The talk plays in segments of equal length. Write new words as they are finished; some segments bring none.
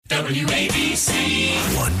WABC.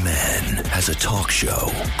 One man has a talk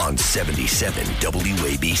show on 77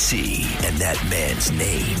 WABC, and that man's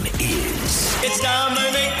name is... It's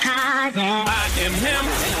Dominic. I am him.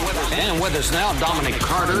 And with us now, Dominic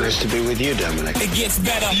Carter. Nice to be with you, Dominic. It gets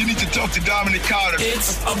better. You need to talk to Dominic Carter.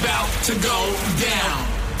 It's about to go down.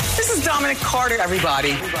 This is Dominic Carter,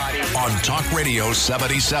 everybody. On Talk Radio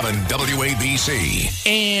 77 WABC.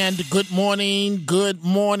 And good morning, good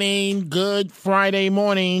Friday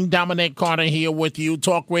morning. Dominic Carter here with you,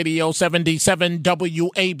 Talk Radio 77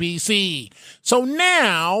 WABC. So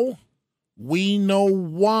now we know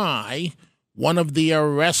why one of the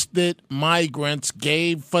arrested migrants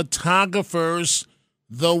gave photographers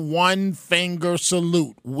the one-finger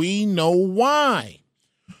salute. We know why.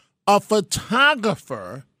 A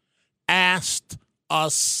photographer asked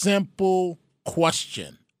a simple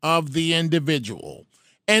question of the individual.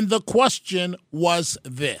 And the question was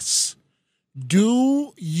this: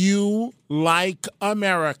 do you like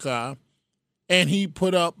America? And he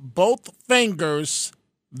put up both fingers,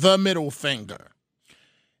 the middle finger.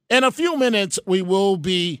 In a few minutes, we will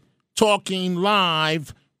be talking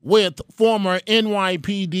live with former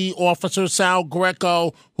NYPD officer Sal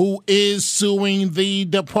Greco, who is suing the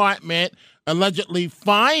department, allegedly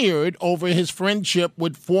fired over his friendship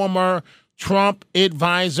with former Trump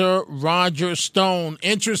advisor Roger Stone.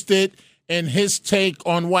 Interested in his take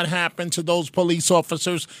on what happened to those police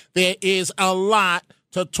officers. There is a lot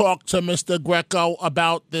to talk to Mr. Greco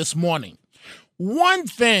about this morning. One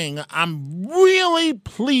thing I'm really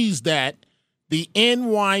pleased at, the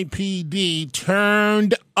NYPD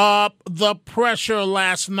turned up the pressure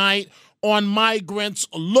last night on migrants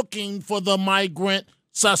looking for the migrant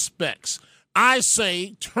suspects. I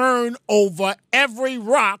say turn over every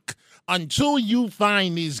rock until you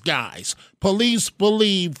find these guys. Police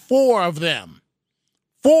believe 4 of them,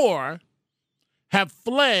 4 have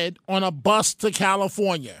fled on a bus to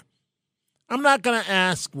California. I'm not going to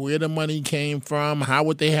ask where the money came from. How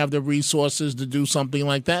would they have the resources to do something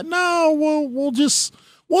like that? No, we'll just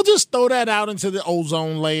throw that out into the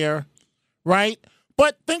ozone layer, right?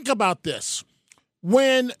 But think about this.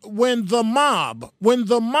 When the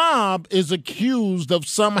mob is accused of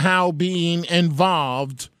somehow being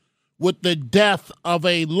involved with the death of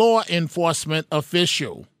a law enforcement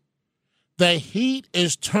official, the heat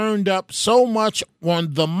is turned up so much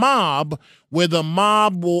on the mob, where the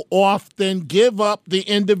mob will often give up the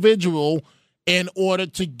individual in order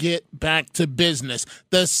to get back to business.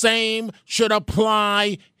 The same should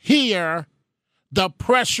apply here. The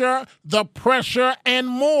pressure, and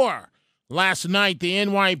more. Last night, the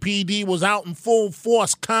NYPD was out in full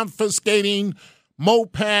force confiscating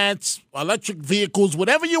mopeds, electric vehicles,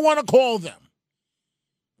 whatever you want to call them.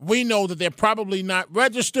 We know that they're probably not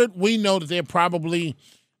registered. We know that they're probably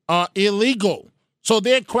illegal. So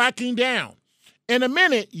they're cracking down. In a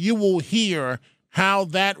minute, you will hear how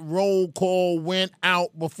that roll call went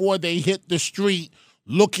out before they hit the street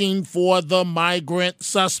looking for the migrant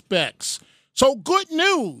suspects. So good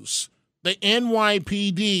news. The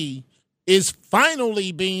NYPD is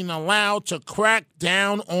finally being allowed to crack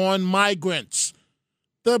down on migrants.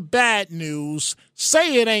 The bad news,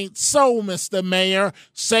 say it ain't so, Mr. Mayor.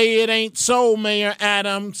 Say it ain't so, Mayor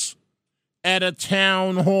Adams. At a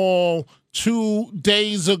town hall 2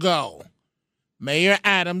 days ago, Mayor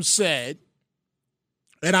Adams said,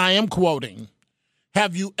 and I am quoting,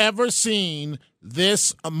 "Have you ever seen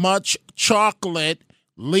this much chocolate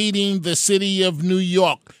leading the city of New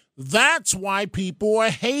York? That's why people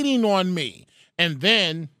are hating on me." And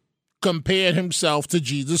then compared himself to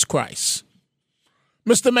Jesus Christ.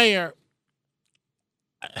 Mr. Mayor,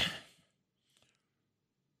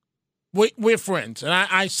 we're friends, and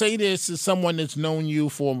I say this as someone that's known you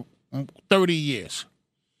for 30 years.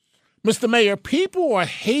 Mr. Mayor, people are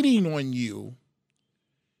hating on you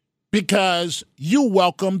because you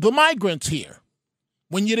welcomed the migrants here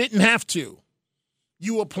when you didn't have to.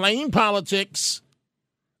 You were playing politics,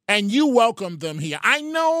 and you welcomed them here. I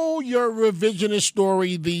know your revisionist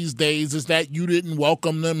story these days is that you didn't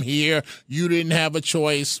welcome them here. You didn't have a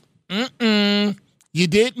choice. You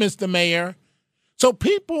did, Mr. Mayor. So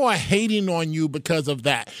people are hating on you because of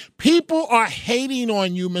that. People are hating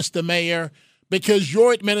on you, Mr. Mayor, because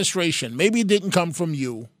your administration, maybe it didn't come from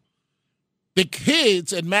you. The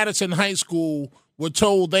kids at Madison High School were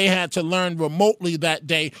told they had to learn remotely that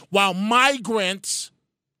day, while migrants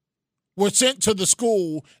were sent to the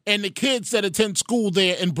school, and the kids that attend school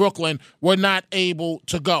there in Brooklyn were not able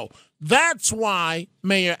to go. That's why,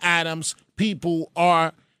 Mayor Adams, people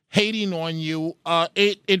are hating on you.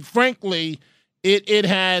 It frankly, it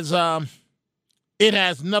has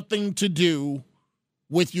nothing to do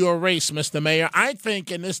with your race, Mr. Mayor. I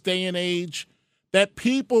think in this day and age that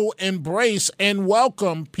people embrace and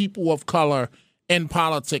welcome people of color in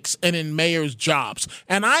politics and in mayor's jobs.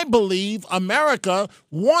 And I believe America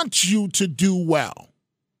wants you to do well.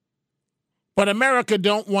 But America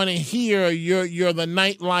don't want to hear you're the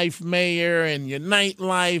nightlife mayor and your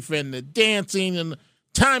nightlife and the dancing and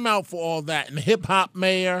time out for all that and hip-hop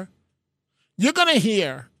mayor. You're going to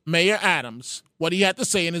hear Mayor Adams, what he had to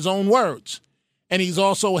say in his own words. And he's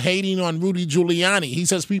also hating on Rudy Giuliani. He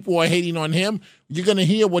says people are hating on him. You're going to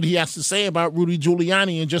hear what he has to say about Rudy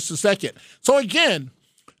Giuliani in just a second. So again,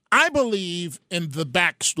 I believe in the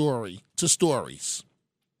backstory to stories.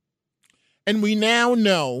 And we now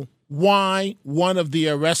know why one of the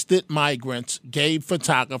arrested migrants gave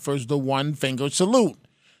photographers the one-finger salute.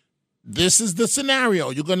 This is the scenario.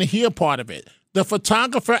 You're going to hear part of it. The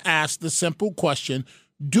photographer asked the simple question,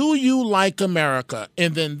 do you like America?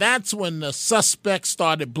 And then that's when the suspect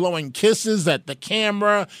started blowing kisses at the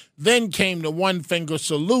camera. Then came the one-finger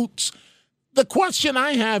salutes. The question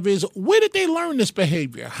I have is, where did they learn this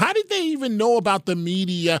behavior? How did they even know about the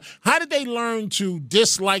media? How did they learn to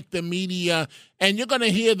dislike the media? And you're going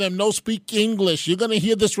to hear them no speak English. You're going to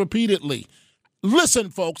hear this repeatedly. Listen,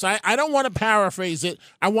 folks, I don't want to paraphrase it.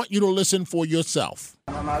 I want you to listen for yourself.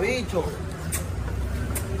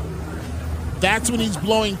 That's when he's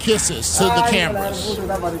blowing kisses to the cameras.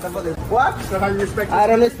 What? Is that how you respect I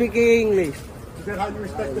don't speak English. Is that how you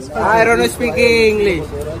respect this country? I don't speak English.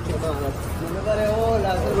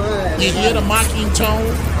 You hear the mocking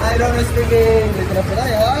tone? I don't speak English.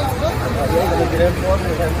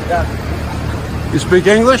 You speak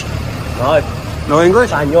English? No. No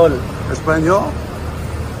English? Español. Español?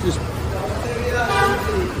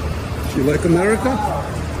 Do you like America?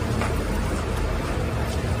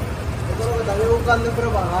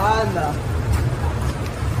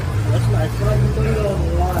 That's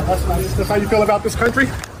nice. That's how you feel about this country?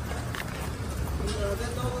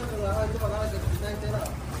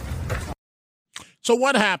 So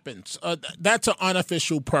what happens? That's an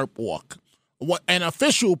unofficial perp walk. An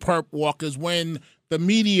official perp walk is when the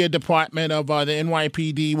media department of the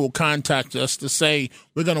NYPD will contact us to say,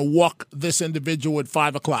 we're going to walk this individual at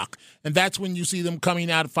 5 o'clock. And that's when you see them coming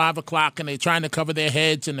out at 5 o'clock and they're trying to cover their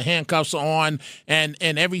heads and the handcuffs are on and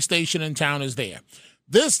every station in town is there.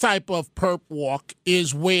 This type of perp walk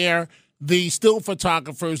is where the still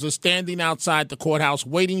photographers are standing outside the courthouse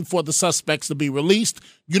waiting for the suspects to be released.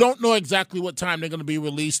 You don't know exactly what time they're going to be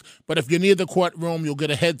released, but if you're near the courtroom, you'll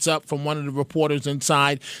get a heads up from one of the reporters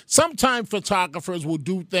inside. Sometimes photographers will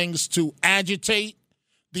do things to agitate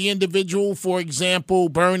the individual. For example,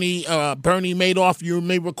 Bernie Madoff, you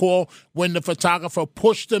may recall when the photographer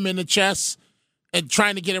pushed him in the chest and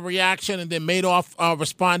trying to get a reaction, and then Madoff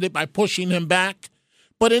responded by pushing him back.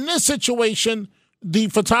 But in this situation, the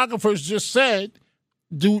photographers just said,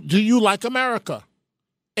 "Do you like America?"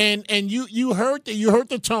 And you heard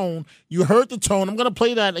the tone. You heard the tone. I'm going to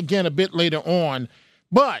play that again a bit later on.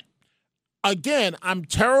 But again, I'm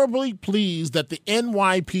terribly pleased that the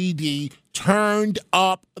NYPD turned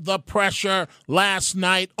up the pressure last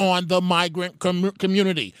night on the migrant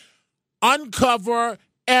community. Uncover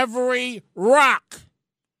every rock.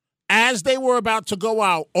 As they were about to go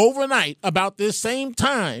out overnight about this same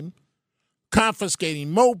time,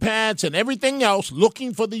 confiscating mopeds and everything else,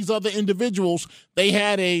 looking for these other individuals. They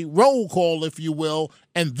had a roll call, if you will,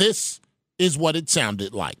 and this is what it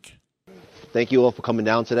sounded like. Thank you all for coming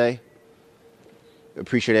down today.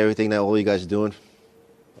 Appreciate everything that all you guys are doing.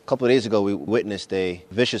 A couple of days ago, we witnessed a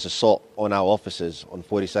vicious assault on our officers on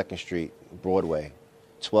 42nd Street, Broadway.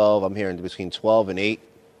 I'm hearing between 12 and 8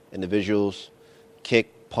 individuals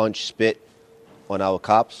kick, punch, spit on our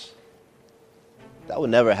cops. That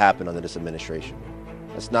would never happen under this administration.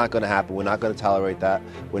 That's not going to happen. We're not going to tolerate that.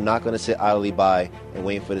 We're not going to sit idly by and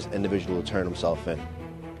wait for this individual to turn himself in.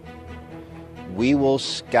 We will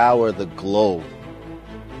scour the globe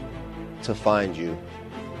to find you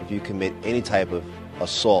if you commit any type of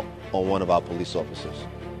assault on one of our police officers.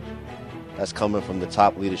 That's coming from the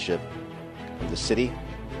top leadership of the city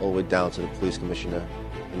all the way down to the police commissioner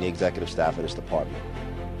and the executive staff of this department.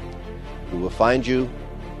 We will find you.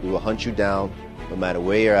 We will hunt you down. No matter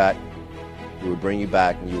where you're at, we will bring you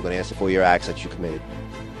back and you're going to answer for your acts that you committed.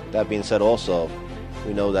 That being said, also,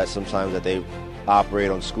 we know that sometimes that they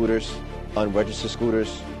operate on scooters, unregistered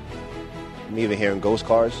scooters. I'm even hearing ghost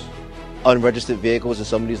cars, unregistered vehicles in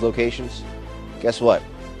some of these locations. Guess what?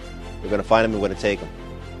 We're going to find them and we're going to take them.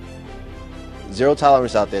 Zero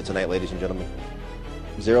tolerance out there tonight, ladies and gentlemen.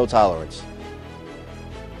 Zero tolerance.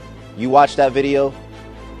 You watch that video,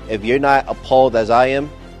 if you're not appalled as I am,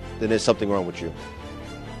 then there's something wrong with you.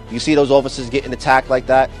 You see those officers getting attacked like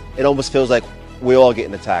that, it almost feels like we're all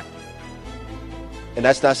getting attacked. And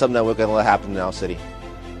that's not something that we're going to let happen in our city.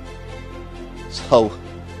 So,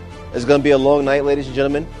 it's going to be a long night, ladies and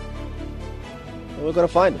gentlemen. And we're going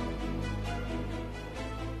to find them.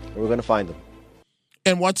 We're going to find them.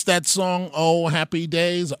 And what's that song? Oh, happy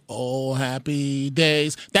days. Oh, happy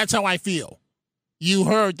days. That's how I feel. You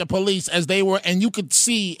heard the police as they were, and you could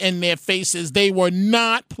see in their faces, they were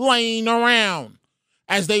not playing around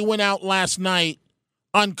as they went out last night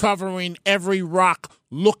uncovering every rock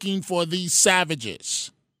looking for these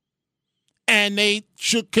savages. And they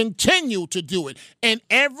should continue to do it. And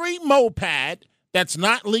every moped that's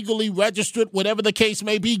not legally registered, whatever the case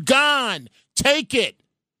may be, gone. Take it.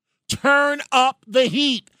 Turn up the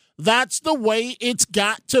heat. That's the way it's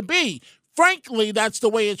got to be. Frankly, that's the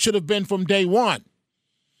way it should have been from day one.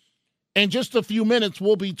 In just a few minutes,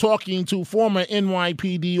 we'll be talking to former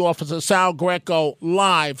NYPD officer Sal Greco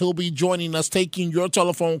live. He'll be joining us, taking your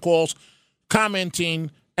telephone calls,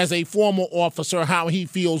 commenting as a former officer how he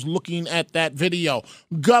feels looking at that video.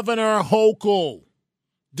 Governor Hochul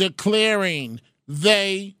declaring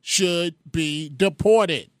they should be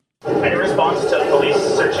deported. Any response to police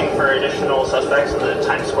searching for additional suspects in the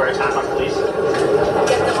Times Square attack on police?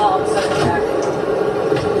 Get them all and send them back.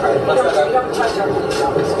 We don't touch our police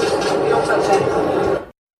officers. We don't touch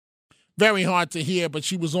anything. Very hard to hear, but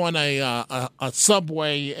she was on a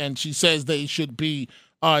subway, and she says they should be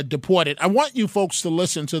deported. I want you folks to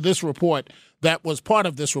listen to this report that was part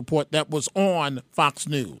of this report that was on Fox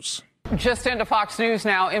News. Just into Fox News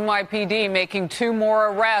now, NYPD making 2 more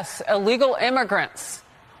arrests, illegal immigrants.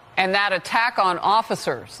 And that attack on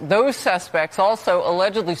officers. Those suspects also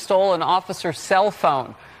allegedly stole an officer's cell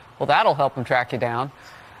phone. Well, that'll help them track you down.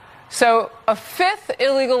 So a 5th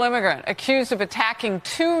illegal immigrant accused of attacking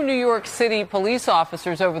 2 New York City police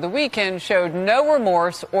officers over the weekend showed no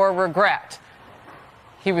remorse or regret.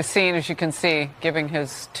 He was seen, as you can see, giving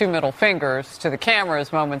his 2 middle fingers to the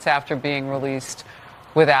cameras moments after being released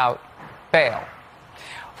without bail.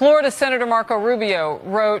 Florida Senator Marco Rubio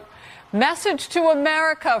wrote, "Message to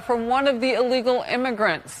America from one of the illegal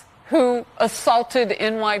immigrants who assaulted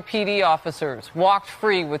NYPD officers, walked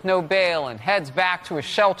free with no bail, and heads back to a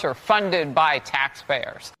shelter funded by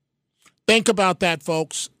taxpayers." Think about that,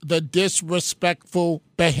 folks. The disrespectful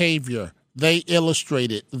behavior they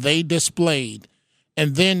illustrated, they displayed,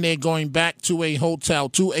 and then they're going back to a hotel,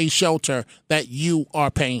 to a shelter that you are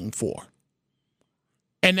paying for.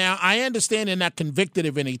 And now I understand they're not convicted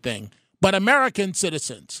of anything, but American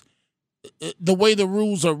citizens, the way the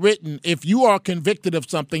rules are written, if you are convicted of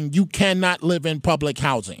something, you cannot live in public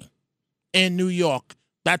housing. In New York,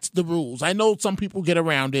 that's the rules. I know some people get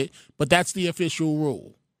around it, but that's the official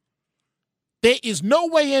rule. There is no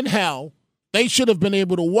way in hell they should have been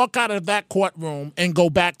able to walk out of that courtroom and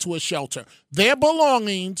go back to a shelter. Their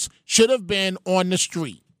belongings should have been on the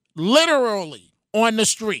street, literally on the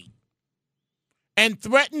street, and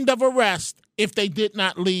threatened of arrest if they did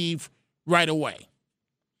not leave right away.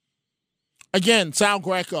 Again, Sal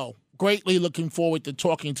Greco, greatly looking forward to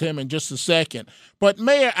talking to him in just a second. But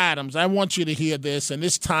Mayor Adams, I want you to hear this, and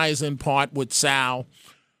this ties in part with Sal.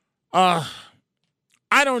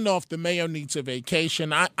 I don't know if the mayor needs a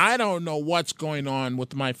vacation. I don't know what's going on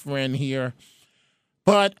with my friend here.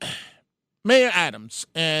 But Mayor Adams,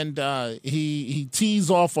 and he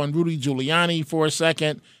teased off on Rudy Giuliani for a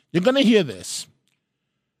second. You're going to hear this.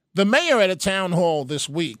 The mayor at a town hall this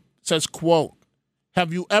week says, quote,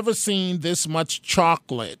 "Have you ever seen this much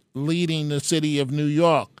chocolate leading the city of New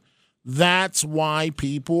York? That's why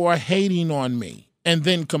people are hating on me." And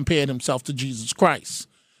then compared himself to Jesus Christ.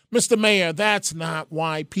 Mr. Mayor, that's not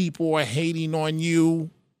why people are hating on you.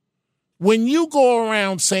 When you go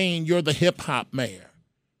around saying you're the hip-hop mayor,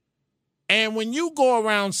 and when you go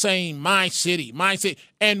around saying my city,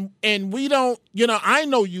 and we don't, I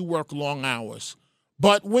know you work long hours,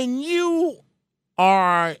 but when you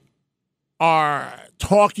are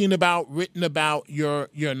talking about, written about your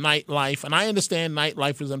nightlife, and I understand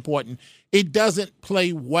nightlife is important, it doesn't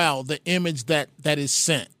play well, the image that is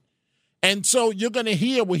sent. And so you're going to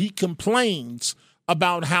hear where he complains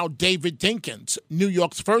about how David Dinkins, New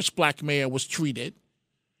York's first black mayor, was treated.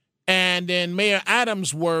 And in Mayor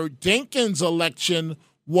Adams' word, Dinkins' election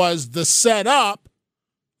was the setup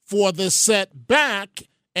for the setback,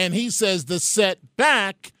 and he says the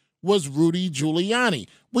setback was Rudy Giuliani.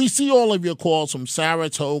 We see all of your calls from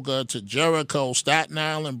Saratoga to Jericho, Staten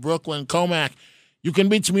Island, Brooklyn, Comac. You can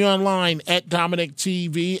reach me online at Dominic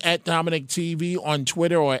TV on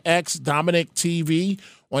Twitter or X, Dominic TV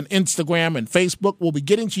on Instagram and Facebook. We'll be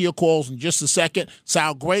getting to your calls in just a second.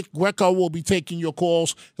 Sal Greco will be taking your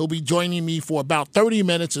calls. He'll be joining me for about 30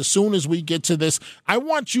 minutes as soon as we get to this. I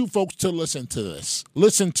want you folks to listen to this.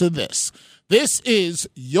 Listen to this. This is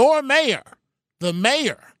your mayor, the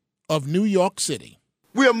mayor of New York City.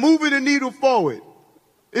 We are moving the needle forward.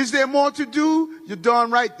 Is there more to do? You're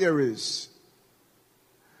darn right there is.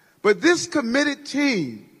 But this committed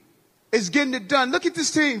team is getting it done. Look at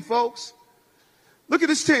this team, folks. Look at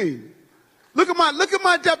this team. Look at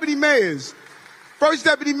my deputy mayors. First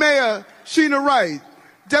Deputy Mayor Sheena Wright.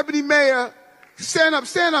 Deputy Mayor, stand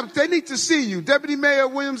up. They need to see you. Deputy Mayor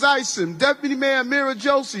Williams Isom. Deputy Mayor Mira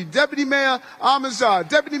Josie. Deputy Mayor Amazar.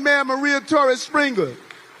 Deputy Mayor Maria Torres Springer.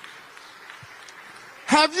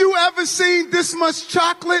 Have you ever seen this much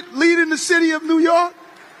chocolate leading the city of New York?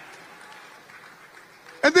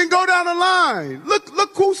 And then go down the line.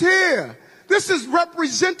 Look who's here. This is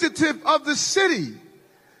representative of the city.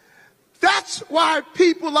 That's why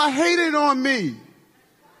people are hating on me.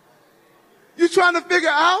 You trying to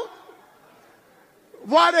figure out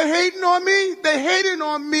why they're hating on me? They're hating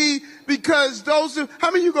on me because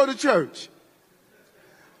how many of you go to church?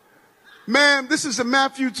 Ma'am, this is a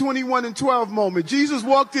Matthew 21:12 moment. Jesus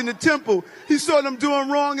walked in the temple. He saw them doing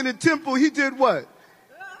wrong in the temple. He did what?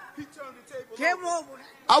 He turned the table over.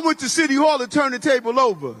 I went to City Hall to turn the table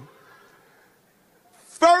over.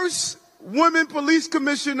 First woman police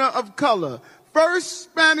commissioner of color. First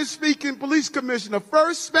Spanish-speaking police commissioner.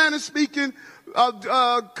 First Spanish-speaking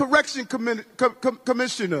correction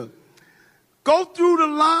commissioner. Go through the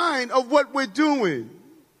line of what we're doing.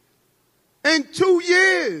 In 2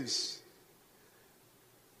 years.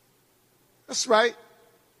 That's right.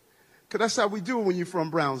 Because that's how we do it when you're from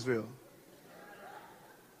Brownsville.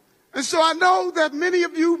 And so I know that many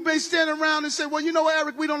of you may stand around and say, well, you know what,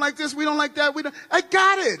 Eric, we don't like this, we don't like that. I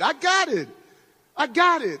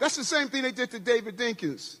got it. That's the same thing they did to David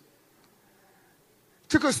Dinkins.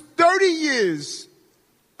 Took us 30 years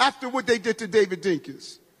after what they did to David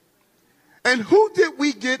Dinkins. And who did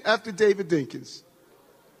we get after David Dinkins?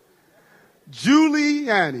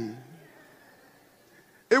 Giuliani.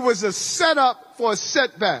 It was a setup for a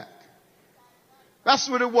setback. That's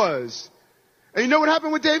what it was. And you know what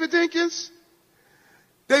happened with David Dinkins?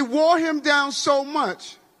 They wore him down so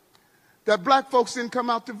much that black folks didn't come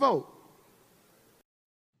out to vote.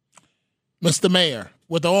 Mr. Mayor,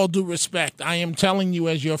 with all due respect, I am telling you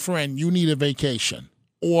as your friend, you need a vacation.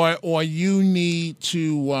 Or you need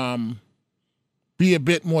to be a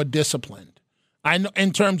bit more disciplined. I know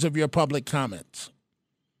in terms of your public comments.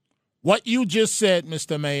 What you just said,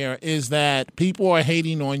 Mr. Mayor, is that people are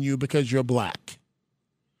hating on you because you're black.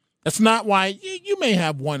 That's not why you may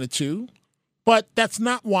have one or two, but that's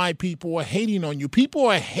not why people are hating on you. People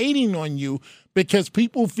are hating on you because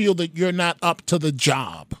people feel that you're not up to the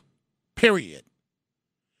job, period.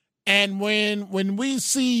 And when we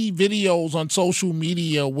see videos on social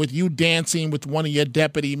media with you dancing with one of your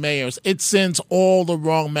deputy mayors, it sends all the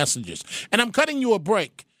wrong messages. And I'm cutting you a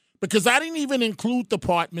break because I didn't even include the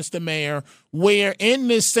part, Mr. Mayor, where in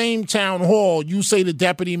this same town hall you say the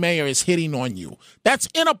deputy mayor is hitting on you. That's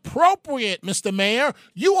inappropriate, Mr. Mayor.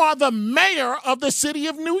 You are the mayor of the city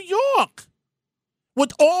of New York.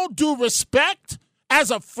 With all due respect,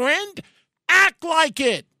 as a friend, act like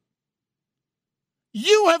it.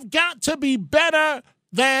 You have got to be better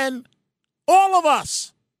than all of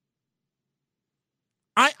us.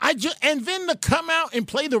 And then to come out and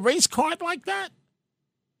play the race card like that?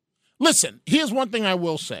 Listen, here's one thing I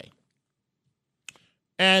will say.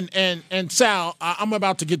 And Sal, I'm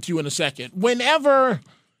about to get to you in a second.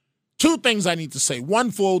 Two things I need to say. One,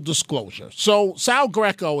 full disclosure. So Sal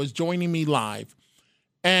Greco is joining me live.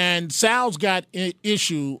 And Sal's got an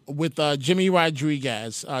issue with Jimmy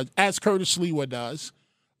Rodriguez, as Curtis Lewa does.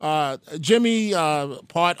 Jimmy,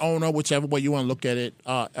 part owner, whichever way you want to look at it,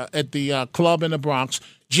 at the club in the Bronx.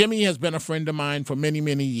 Jimmy has been a friend of mine for many,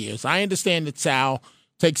 many years. I understand that Sal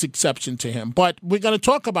takes exception to him. But we're going to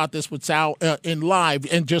talk about this with Sal in live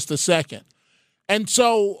in just a second. And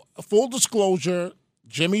so, full disclosure,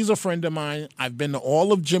 Jimmy's a friend of mine. I've been to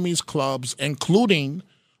all of Jimmy's clubs, including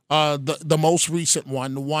the most recent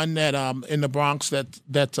one, the one that in the Bronx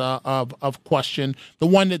that's of question, the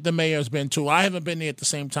one that the mayor's been to. I haven't been there at the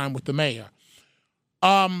same time with the mayor.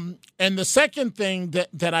 And the second thing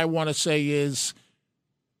that I want to say is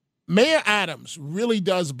Mayor Adams really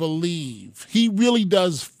does believe, he really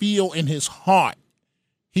does feel in his heart,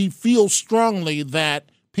 he feels strongly that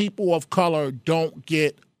people of color don't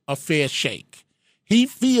get a fair shake. He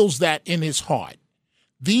feels that in his heart.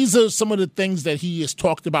 These are some of the things that he has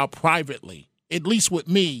talked about privately, at least with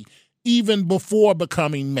me, even before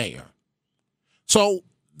becoming mayor. So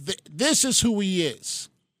this is who he is.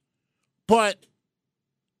 But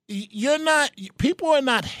people are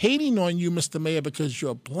not hating on you, Mr. Mayor, because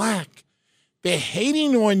you're black. They're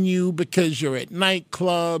hating on you because you're at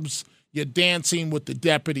nightclubs, you're dancing with the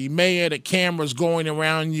deputy mayor, the camera's going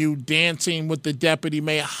around you dancing with the deputy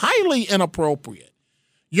mayor. Highly inappropriate.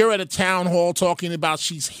 You're at a town hall talking about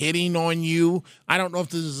she's hitting on you. I don't know if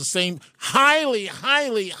this is the same. Highly,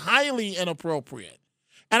 highly, highly inappropriate.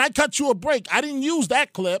 And I cut you a break. I didn't use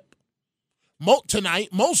that clip.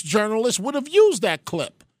 Tonight, most journalists would have used that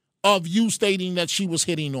clip of you stating that she was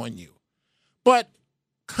hitting on you. But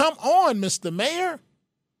come on, Mr. Mayor.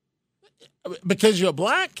 Because you're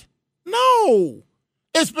black? No.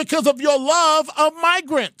 It's because of your love of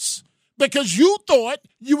migrants. Because you thought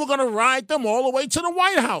you were going to ride them all the way to the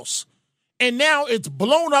White House. And now it's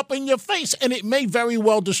blown up in your face, and it may very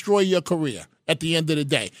well destroy your career at the end of the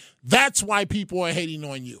day. That's why people are hating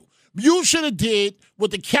on you. You should have did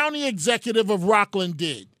what the county executive of Rockland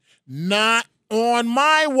did. Not on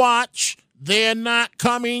my watch. They're not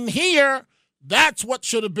coming here. That's what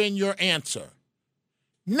should have been your answer.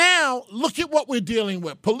 Now, look at what we're dealing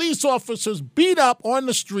with. Police officers beat up on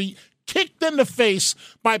the street, kicked in the face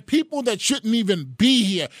by people that shouldn't even be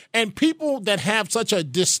here, and people that have such a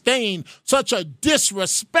disdain, such a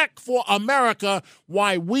disrespect for America,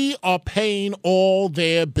 why we are paying all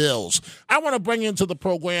their bills. I want to bring into the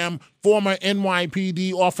program former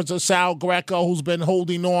NYPD Officer Sal Greco, who's been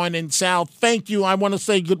holding on. And Sal, thank you. I want to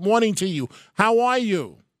say good morning to you. How are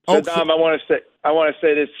you? So, Dom, I want to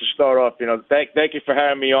say this to start off. Thank you for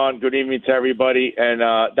having me on. Good evening to everybody. And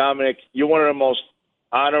Dominic, you're one of the most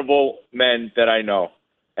honorable men that I know.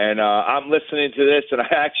 And I'm listening to this, and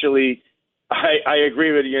I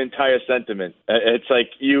agree with your entire sentiment. It's like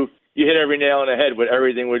you hit every nail on the head with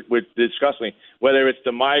everything we're discussing, whether it's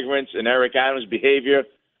the migrants and Eric Adams' behavior.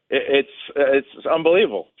 It's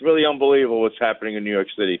unbelievable. It's really unbelievable what's happening in New York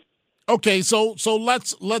City. Okay, so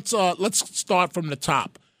let's start from the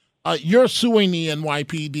top. You're suing the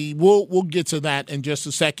NYPD. We'll get to that in just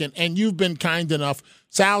a second. And you've been kind enough.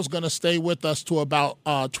 Sal's going to stay with us to about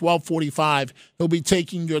 12:45. He'll be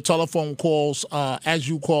taking your telephone calls as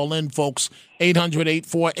you call in, folks.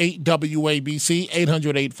 800-848-WABC,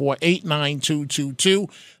 800-848-9222.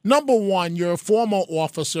 Number one, you're a former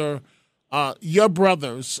officer. Your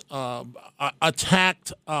brothers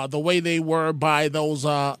attacked the way they were by those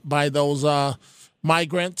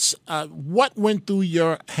migrants. What went through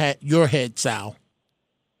your head, Sal?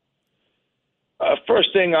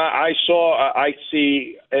 First thing I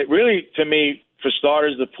see, it really, to me, for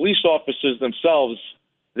starters, the police officers themselves,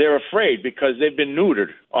 they're afraid because they've been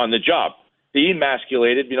neutered on the job. They're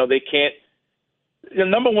emasculated. They can't. The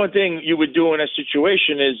number one thing you would do in a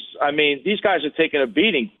situation is, these guys are taking a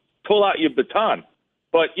beating. Pull out your baton.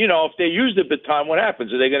 But, if they use the baton, what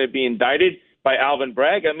happens? Are they going to be indicted by Alvin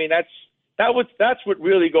Bragg? That's what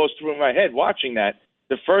really goes through my head watching that.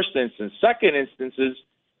 The first instance. Second instance is,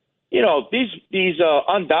 these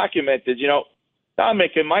undocumented,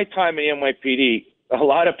 Dominic, in my time in NYPD, a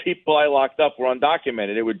lot of people I locked up were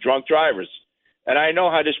undocumented. They were drunk drivers. And I know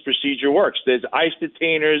how this procedure works. There's ICE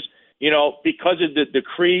detainers, because of the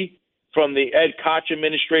decree from the Ed Koch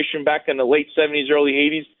administration back in the late 70s, early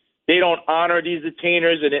 80s, they don't honor these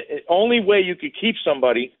detainers. And the only way you could keep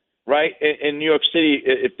somebody, right, in New York City,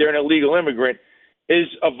 if they're an illegal immigrant, is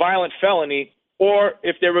a violent felony or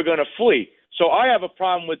if they were going to flee. So I have a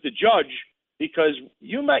problem with the judge because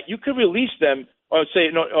you could release them or say,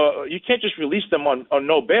 no, you can't just release them on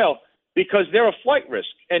no bail because they're a flight risk.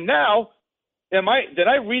 And now, did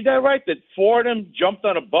I read that right? That 4 of them jumped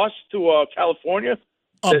on a bus to California?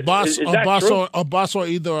 A bus or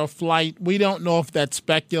either a flight. We don't know if that's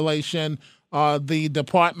speculation. The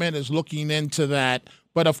department is looking into that.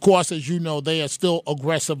 But, of course, as you know, they are still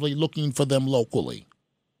aggressively looking for them locally.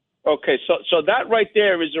 Okay, so that right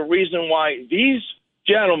there is a reason why these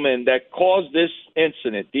gentlemen that caused this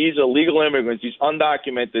incident, these illegal immigrants, these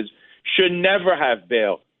undocumented, should never have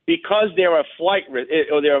bail because they're a flight risk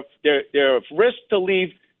or they're a risk to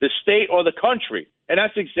leave the state or the country. And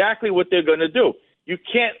that's exactly what they're going to do.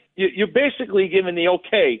 You're basically giving the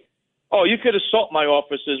okay, you could assault my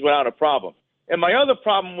officers without a problem. And my other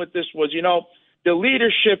problem with this was, the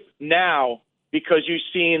leadership now, because you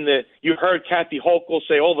heard Kathy Hochul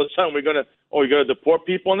say all of a sudden we're going to deport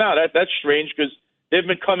people now. That's strange because they've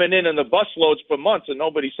been coming in the bus loads for months and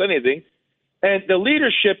nobody said anything. And the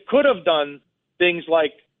leadership could have done things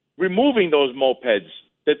like removing those mopeds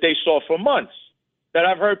that they saw for months. that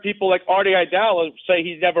I've heard people like Artie Idala say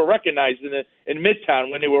he's never recognized in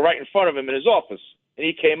Midtown when they were right in front of him in his office. And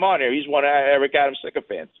he came on here. He's one of Eric Adams'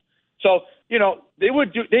 sycophants. So,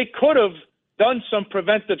 they could have done some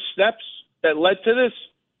preventive steps that led to this,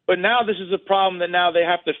 but now this is a problem that now they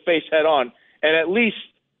have to face head on. And at least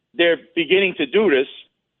they're beginning to do this.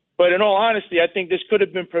 But in all honesty, I think this could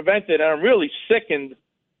have been prevented. And I'm really sickened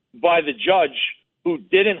by the judge who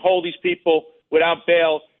didn't hold these people without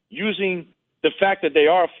bail, using the fact that they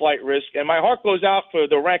are a flight risk. And my heart goes out for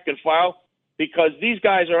the rank and file, because these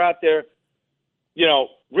guys are out there,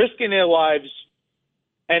 risking their lives,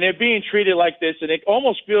 and they're being treated like this. And it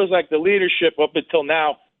almost feels like the leadership up until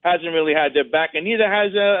now hasn't really had their back, and neither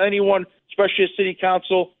has anyone, especially a city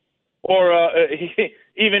council or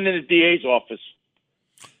even in the DA's office.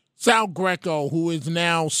 Sal Greco, who is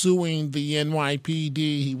now suing the NYPD,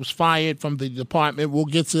 he was fired from the department. We'll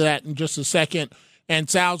get to that in just a second. And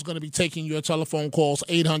Sal's going to be taking your telephone calls,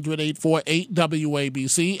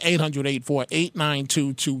 800-848-WABC,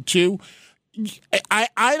 800-848-9222.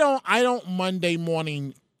 I don't Monday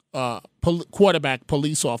morning quarterback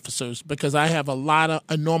police officers, because I have a lot of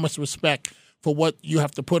enormous respect for what you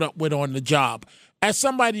have to put up with on the job. As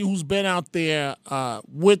somebody who's been out there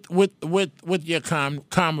with your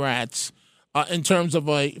comrades in terms of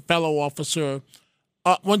a fellow officer,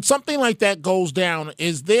 when something like that goes down,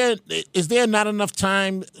 is there not enough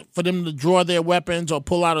time for them to draw their weapons or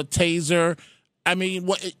pull out a taser? I mean,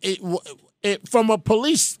 from a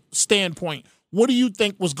police standpoint, what do you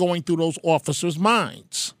think was going through those officers'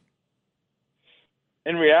 minds?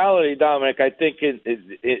 In reality, Dominic, I think,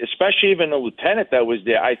 especially even the lieutenant that was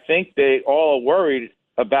there, I think they all are worried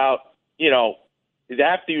about, they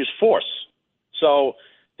have to use force. So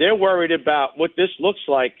they're worried about what this looks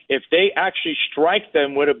like if they actually strike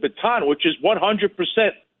them with a baton, which is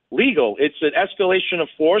 100% legal. It's an escalation of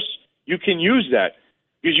force. You can use that,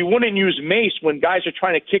 because you wouldn't use mace when guys are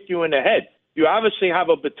trying to kick you in the head. You obviously have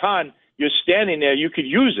a baton. You're standing there. You could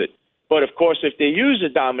use it. But, of course, if they use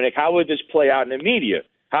it, Dominic, how would this play out in the media?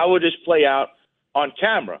 How would this play out on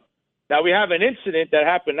camera? Now, we have an incident that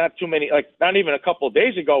happened not even a couple of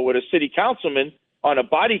days ago with a city councilman on a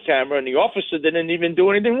body camera, and the officer didn't even do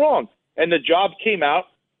anything wrong. And the job came out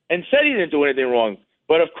and said he didn't do anything wrong.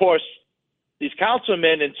 But, of course, these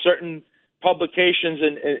councilmen in certain publications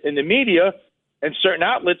in the media and certain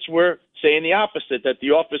outlets were saying the opposite, that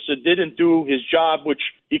the officer didn't do his job,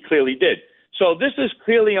 which he clearly did. So this is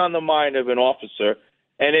clearly on the mind of an officer,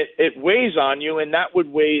 and it weighs on you, and that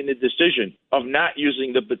would weigh in the decision of not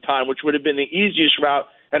using the baton, which would have been the easiest route,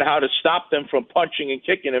 and how to stop them from punching and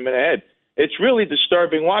kicking him in the head. It's really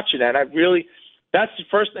disturbing watching that. That's the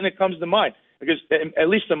first thing that comes to mind, because at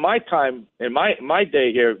least in my time, in my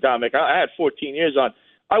day here, Dominic, I had 14 years on,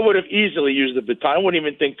 I would have easily used the baton. I wouldn't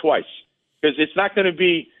even think twice, because it's not going to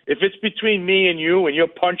be, if it's between me and you and you're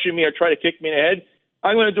punching me or try to kick me in the head,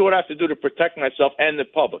 I'm going to do what I have to do to protect myself and the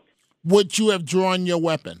public. Would you have drawn your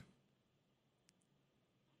weapon?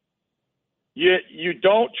 You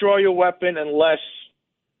don't draw your weapon unless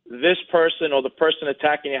this person or the person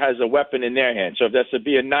attacking you has a weapon in their hand. So if that's to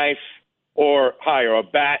be a knife or higher, a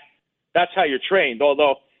bat, that's how you're trained.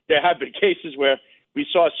 Although there have been cases where we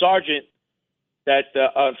saw a sergeant that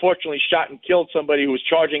unfortunately shot and killed somebody who was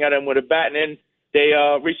charging at him with a bat, and then they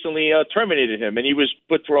recently terminated him, and he was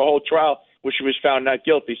put through a whole trial, which he was found not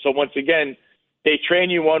guilty. So once again, they train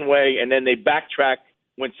you one way, and then they backtrack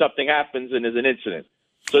when something happens and there's an incident.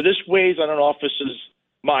 So this weighs on an officer's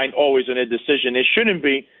mind always in a decision. It shouldn't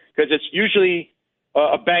be, because it's usually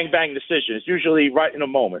a bang-bang decision. It's usually right in a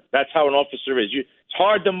moment. That's how an officer is. It's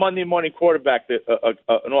hard to Monday morning quarterback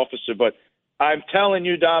an officer, but I'm telling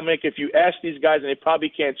you, Dominic, if you ask these guys, and they probably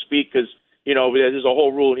can't speak because, there's a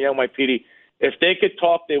whole rule in the NYPD, if they could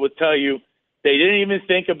talk, they would tell you they didn't even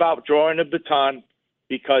think about drawing a baton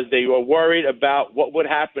because they were worried about what would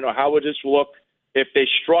happen or how would this look if they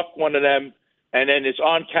struck one of them, and then it's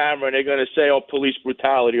on camera and they're going to say, police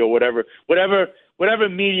brutality or whatever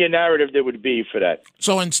media narrative there would be for that.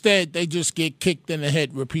 So instead, they just get kicked in the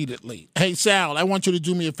head repeatedly. Hey, Sal, I want you to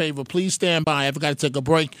do me a favor. Please stand by. I've got to take a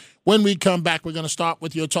break. When we come back, we're going to start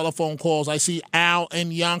with your telephone calls. I see Al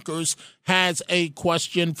in Yonkers has a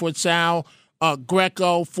question for Sal.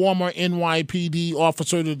 Greco, former NYPD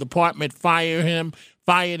officer, the department fired him,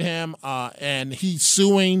 and he's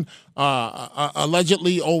suing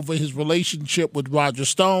allegedly over his relationship with Roger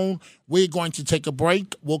Stone. We're going to take a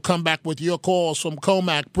break. We'll come back with your calls from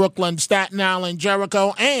Comac, Brooklyn, Staten Island,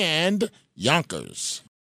 Jericho, and Yonkers.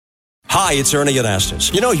 Hi, it's Ernie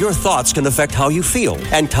Anastas. You know, your thoughts can affect how you feel,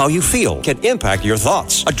 and how you feel can impact your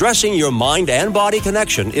thoughts. Addressing your mind and body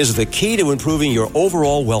connection is the key to improving your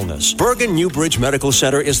overall wellness. Bergen New Bridge Medical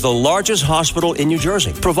Center is the largest hospital in New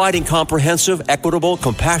Jersey, providing comprehensive, equitable,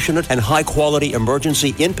 compassionate, and high-quality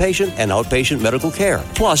emergency inpatient and outpatient medical care,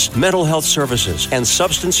 plus mental health services and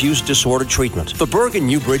substance use disorder treatment. The Bergen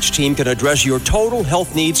New Bridge team can address your total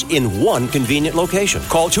health needs in one convenient location.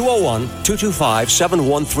 Call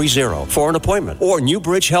 201-225-7130 for an appointment or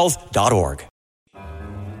newbridgehealth.org.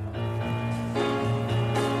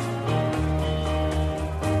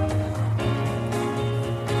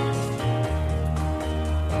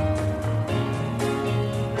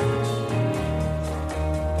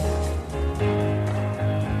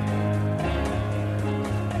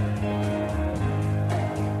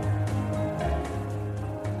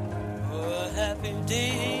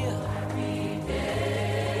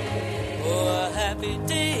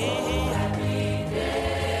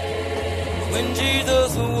 When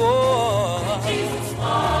Jesus wore,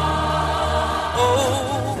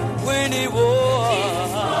 oh, when he wore,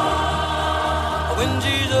 when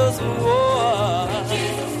Jesus wore,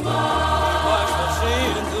 wash our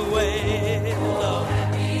sins away.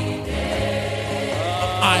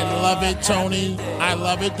 I love it, Tony. I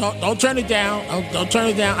love it. Don't turn it down. Don't turn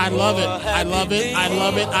it down. I love it. I love it. I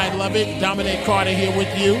love it. I love it. Dominic Carter here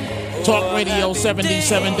with you. Talk Radio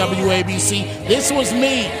 77 WABC. This was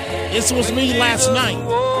me. This was me last night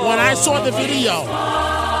when I saw the video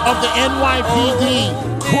of the NYPD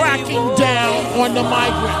cracking down on the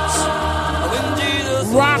migrants.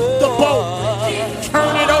 Rock the boat.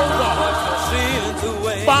 Turn it over.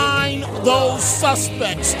 Find those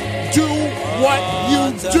suspects. Do what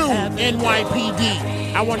you do,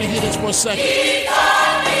 NYPD. I want to hear this for a second.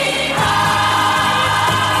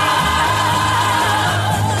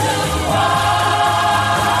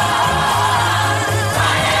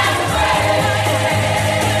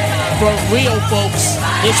 For real, folks,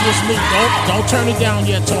 this was me. Don't turn it down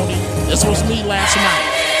yet, Tony. This was me last night.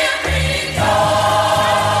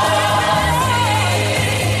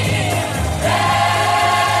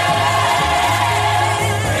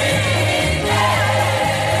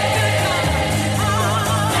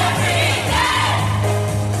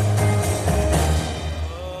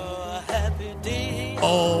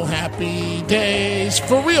 Oh, happy days.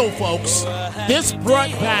 For real, folks, this brought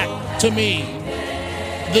back to me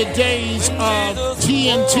the days of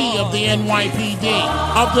TNT, of the NYPD,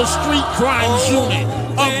 of the Street Crimes Unit,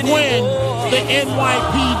 of when the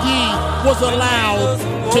NYPD was allowed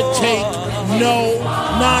to take no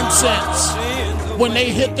nonsense. When they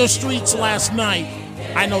hit the streets last night,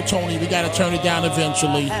 I know, Tony, we got to turn it down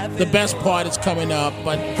eventually. The best part is coming up,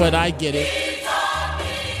 but I get it.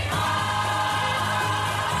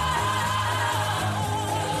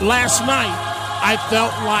 Last night, I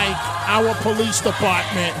felt like our police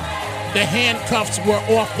department, the handcuffs were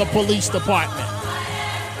off the police department.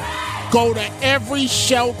 Go to every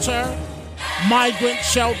shelter, migrant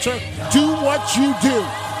shelter, do what you do.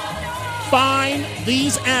 Find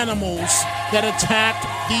these animals that attacked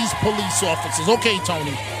these police officers. Okay,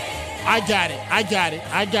 Tony, I got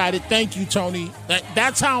it. Thank you, Tony.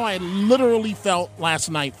 That's how I literally felt last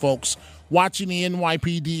night, folks, watching the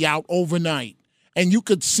NYPD out overnight. And you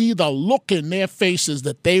could see the look in their faces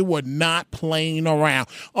that they were not playing around.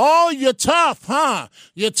 Oh, you're tough, huh?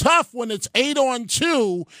 You're tough when it's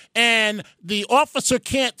 8-on-2 and the officer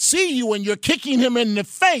can't see you and you're kicking him in the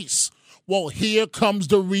face. Well, here comes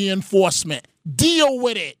the reinforcement. Deal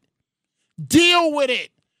with it. Deal with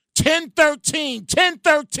it.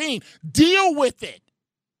 1013. Deal with it.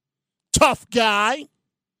 Tough guy.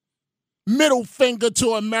 Middle finger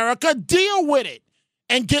to America. Deal with it.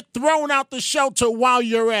 And get thrown out the shelter while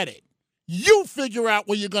you're at it. You figure out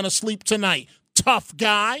where you're going to sleep tonight, tough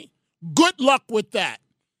guy. Good luck with that.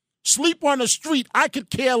 Sleep on the street, I could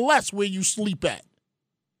care less where you sleep at.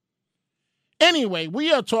 Anyway,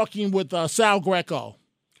 we are talking with Sal Greco,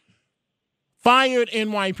 fired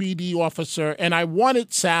NYPD officer, and I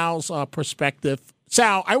wanted Sal's perspective.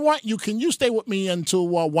 Sal, can you stay with me until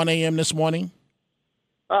 1 a.m. this morning?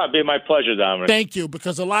 It'd be my pleasure, Dominic. Thank you,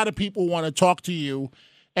 because a lot of people want to talk to you,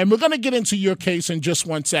 and we're going to get into your case in just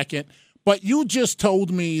 1 second, but you just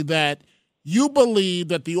told me that you believe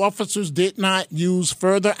that the officers did not use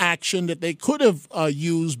further action that they could have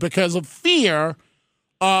used because of fear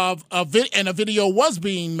of and a video was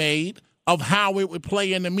being made of how it would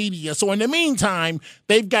play in the media. So in the meantime,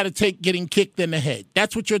 they've got to take getting kicked in the head.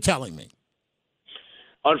 That's what you're telling me.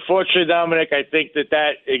 Unfortunately, Dominic, I think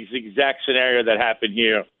that is the exact scenario that happened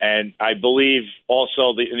here. And I believe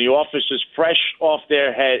also the officers fresh off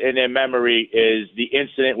their head and their memory is the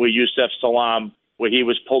incident with Yusef Salam, where he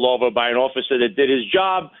was pulled over by an officer that did his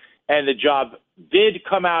job. And the job did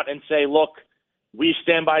come out and say, look, we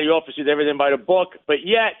stand by the officer, did everything by the book. But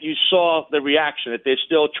yet you saw the reaction that they're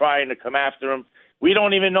still trying to come after him. We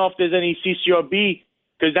don't even know if there's any CCRB,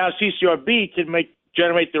 because now CCRB can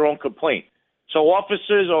generate their own complaint. So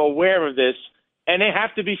officers are aware of this, and they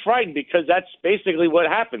have to be frightened, because that's basically what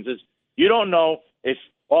happens is you don't know if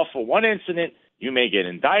off of one incident you may get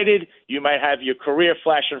indicted, you might have your career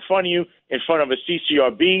flash in front of you in front of a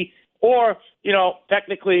CCRB, or,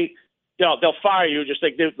 technically, they'll fire you just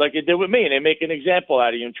like they did with me, and they make an example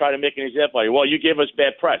out of you and try to make an example out of you. Well, you gave us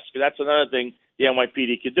bad press, because that's another thing the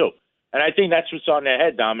NYPD could do. And I think that's what's on their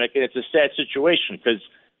head, Dominic, and it's a sad situation because,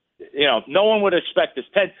 no one would expect this.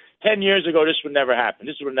 10 years ago, this would never happen.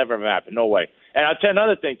 This would never happen. No way. And I'll tell you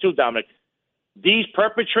another thing, too, Dominic. These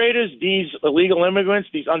perpetrators, these illegal immigrants,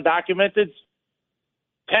 these undocumented,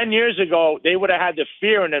 10 years ago, they would have had the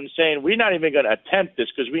fear in them saying, we're not even going to attempt this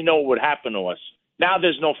because we know what would happen to us. Now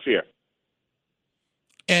there's no fear.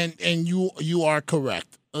 And you are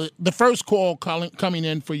correct. The first call coming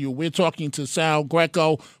in for you, we're talking to Sal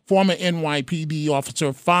Greco, former NYPD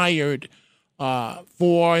officer, fired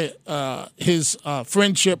for his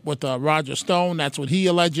friendship with Roger Stone. That's what he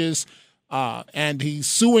alleges. And he's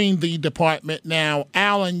suing the department now.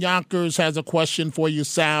 Al in Yonkers has a question for you,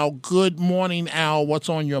 Sal. Good morning, Al. What's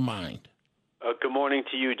on your mind? Good morning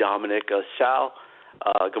to you, Dominic. Sal,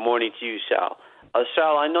 good morning to you, Sal.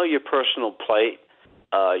 Sal, I know your personal plight.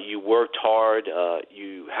 You worked hard.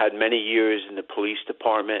 You had many years in the police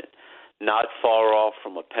department, not far off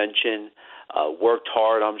from a pension. Worked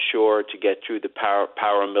hard, I'm sure, to get through the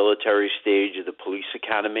paramilitary stage of the police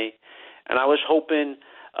academy. And I was hoping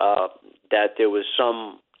that there was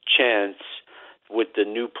some chance with the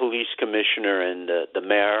new police commissioner and the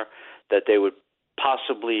mayor that they would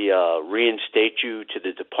possibly reinstate you to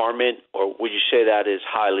the department, or would you say that is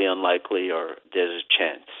highly unlikely, or there's a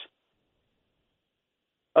chance?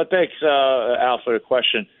 Thanks, Al, for the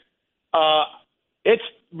question. It's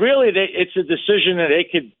a decision that they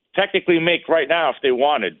could technically make right now if they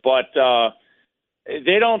wanted, but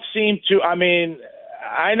they don't seem to. I mean,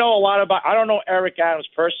 I know a lot about. I don't know Eric Adams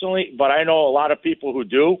personally, but I know a lot of people who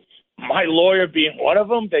do. My lawyer being one of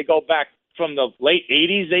them. They go back from the late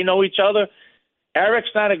 '80s. They know each other. Eric's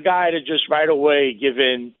not a guy to just right away give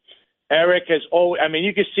in. Eric has always. I mean,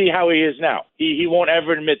 you can see how he is now. He won't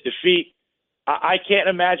ever admit defeat. I can't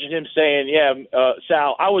imagine him saying, yeah,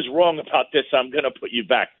 Sal, I was wrong about this. I'm going to put you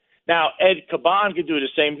back. Now, Ed Caban could do the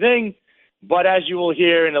same thing, but as you will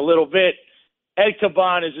hear in a little bit, Ed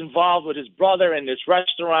Caban is involved with his brother in this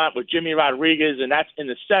restaurant with Jimmy Rodriguez, and that's in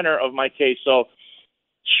the center of my case. So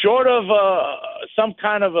short of some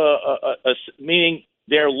kind of meaning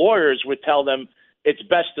their lawyers would tell them it's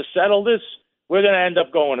best to settle this, we're going to end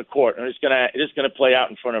up going to court, and it's going to play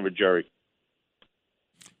out in front of a jury.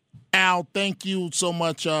 Al, thank you so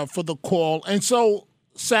much for the call. And so,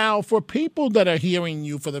 Sal, for people that are hearing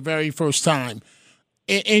you for the very first time,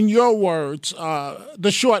 in your words,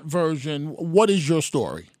 the short version, what is your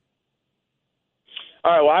story?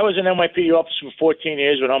 All right, well, I was an NYPD officer for 14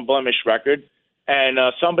 years with an unblemished record, and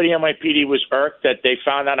somebody in NYPD was irked that they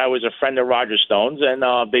found out I was a friend of Roger Stone's, and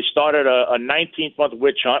they started a 19-month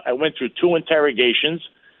witch hunt. I went through 2 interrogations.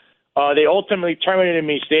 They ultimately terminated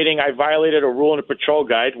me, stating I violated a rule in the patrol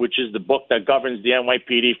guide, which is the book that governs the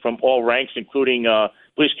NYPD from all ranks, including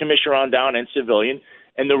police commissioner on down and civilian.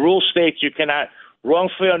 And the rule states you cannot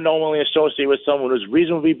wrongfully or knowingly associate with someone who is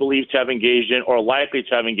reasonably believed to have engaged in or likely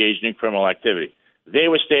to have engaged in criminal activity. They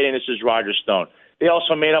were stating this is Roger Stone. They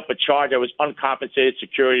also made up a charge that was uncompensated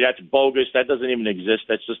security. That's bogus. That doesn't even exist.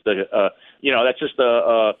 That's just a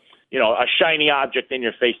shiny object in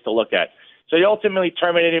your face to look at. So they ultimately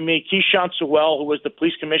terminated me. Keyshawn Sewell, who was the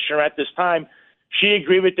police commissioner at this time, she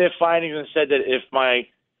agreed with their findings and said that if my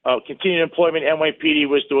continued employment at NYPD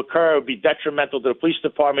was to occur, it would be detrimental to the police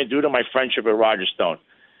department due to my friendship with Roger Stone.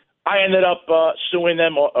 I ended up suing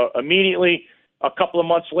them immediately. A couple of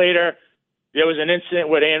months later, there was an incident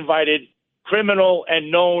where they invited criminal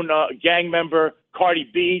and known gang member Cardi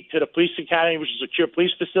B to the police academy, which is a secure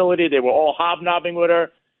police facility. They were all hobnobbing with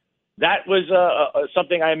her. That was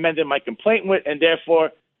something I amended my complaint with, and therefore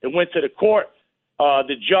it went to the court.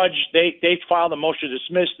 The judge, they filed a motion to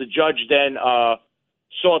dismiss. The judge then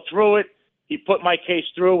saw through it. He put my case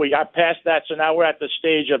through. We got past that, so now we're at the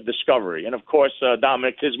stage of discovery. And, of course,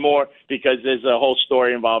 Dominic, there's more because there's a whole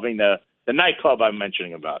story involving the nightclub I'm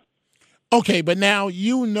mentioning about. Okay, but now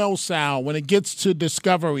Sal, when it gets to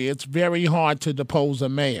discovery, it's very hard to depose a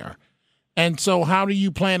mayor. And so how do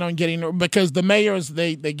you plan on getting – because the mayors,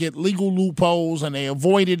 they get legal loopholes and they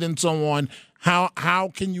avoid it and so on.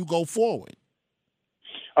 How can you go forward?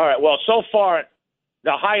 All right, well, so far,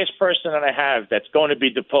 the highest person that I have that's going to be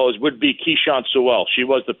deposed would be Keyshawn Sewell. She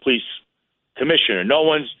was the police commissioner. No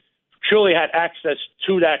one's truly had access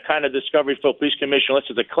to that kind of discovery for a police commissioner unless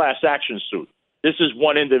it's a class action suit. This is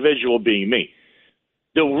one individual being me.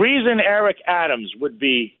 The reason Eric Adams would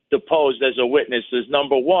be deposed as a witness is,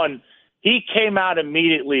 number one, he came out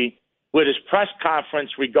immediately with his press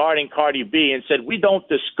conference regarding Cardi B and said, we don't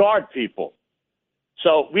discard people.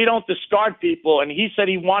 So we don't discard people, and he said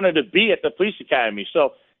he wanted to be at the police academy.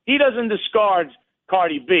 So he doesn't discard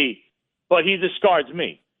Cardi B, but he discards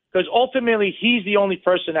me. Because ultimately, he's the only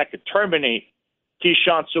person that could terminate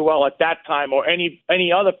Keyshawn Sewell at that time or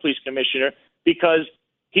any other police commissioner because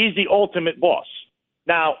he's the ultimate boss.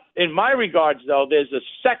 Now, in my regards, though, there's a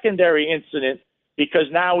secondary incident because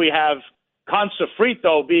now we have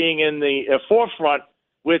Consafrito being in the forefront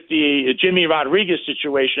with the Jimmy Rodriguez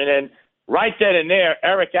situation. And right then and there,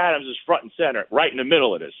 Eric Adams is front and center, right in the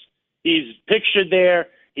middle of this. He's pictured there.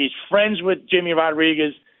 He's friends with Jimmy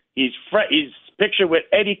Rodriguez. He's pictured with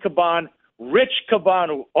Eddie Caban, Rich Caban,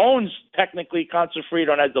 who owns technically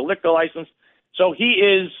Consafrito and has the liquor license. So he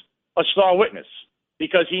is a star witness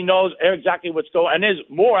because he knows exactly what's going on. And there's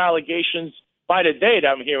more allegations by the day that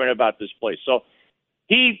I'm hearing about this place. So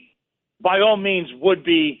he, by all means, would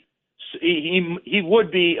be he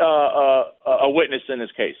would be a witness in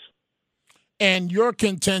this case. And your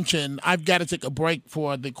contention, I've got to take a break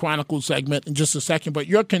for the Chronicle segment in just a second, but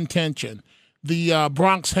your contention, the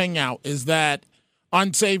Bronx Hangout, is that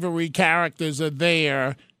unsavory characters are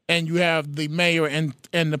there and you have the mayor and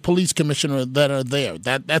the police commissioner that are there.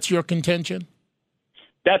 That's your contention?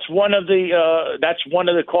 That's one of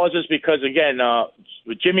the causes because, again,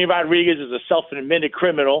 Jimmy Rodriguez is a self-admitted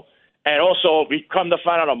criminal, and also we come to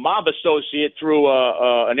find out a mob associate through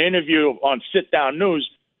an interview on Sit Down News.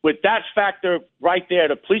 With that factor right there,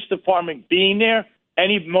 the police department being there,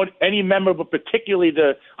 any member, but particularly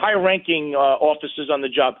the high-ranking officers on the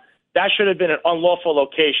job, that should have been an unlawful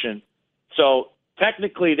location. So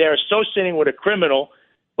technically they're associating with a criminal,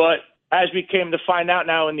 but as we came to find out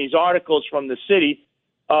now in these articles from the city,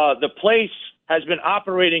 the place has been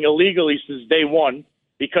operating illegally since day one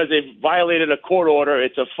because they've violated a court order.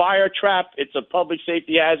 It's a fire trap. It's a public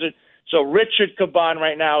safety hazard. So Richard Caban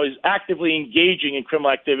right now is actively engaging in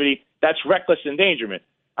criminal activity. That's reckless endangerment.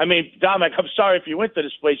 I mean, Dominic, I'm sorry if you went to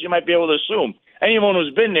this place. You might be able to assume. Anyone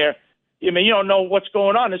who's been there, I mean, you don't know what's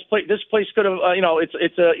going on. This place could have,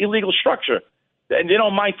 it's an illegal structure. And they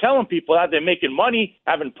don't mind telling people that they're making money,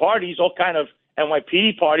 having parties, all kind of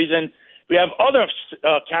NYPD parties. And we have other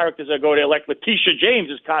characters that go there, like Letitia James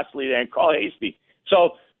is constantly there and Carl Hasty.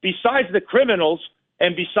 So besides the criminals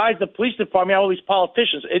and besides the police department, all these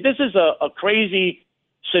politicians, this is a crazy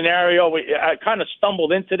scenario. I kind of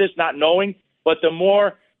stumbled into this not knowing, but the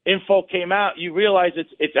more info came out, you realize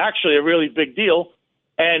it's actually a really big deal.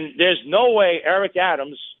 And there's no way Eric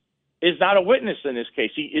Adams is not a witness in this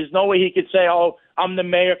case. There's no way he could say, oh, I'm the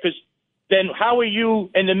mayor, because then how are you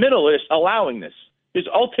in the middle of this allowing this? Because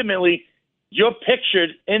ultimately you're pictured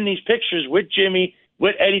in these pictures with Jimmy,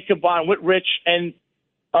 with Eddie Caban, with Rich, and,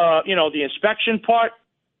 the inspection part,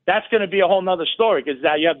 that's going to be a whole nother story because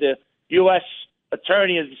now you have the U.S.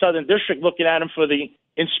 attorney in the Southern District looking at him for the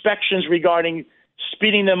inspections regarding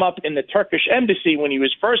speeding them up in the Turkish embassy when he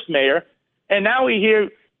was first mayor. And now we hear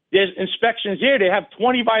there's inspections here. They have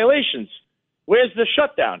 20 violations. Where's the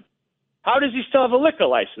shutdown? How does he still have a liquor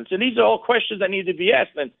license? And these are all questions that need to be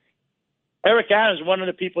asked. And Eric Adams is one of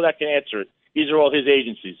the people that can answer it. These are all his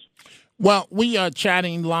agencies. Well, we are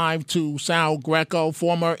chatting live to Sal Greco,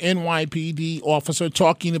 former NYPD officer,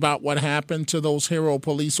 talking about what happened to those hero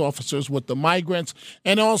police officers with the migrants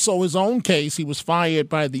and also his own case. He was fired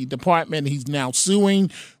by the department. He's now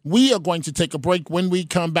suing. We are going to take a break. When we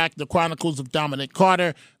come back, the Chronicles of Dominic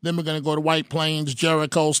Carter. Then we're going to go to White Plains,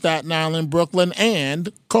 Jericho, Staten Island, Brooklyn,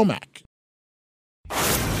 and Comac.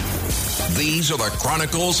 These are the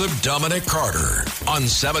Chronicles of Dominic Carter on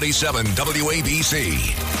 77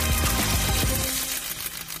 WABC.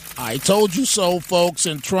 I told you so, folks,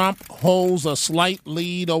 and Trump holds a slight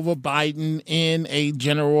lead over Biden in a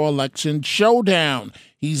general election showdown.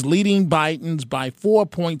 He's leading Biden's by 4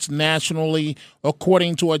 points nationally,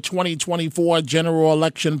 according to a 2024 general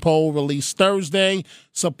election poll released Thursday.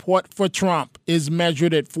 Support for Trump is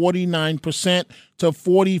measured at 49% to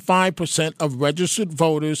 45% of registered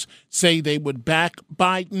voters say they would back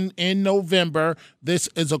Biden in November. This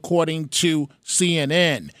is according to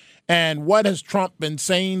CNN. And what has Trump been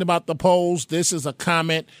saying about the polls? This is a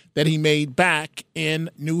comment that he made back in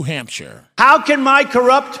New Hampshire. How can my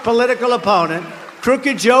corrupt political opponent,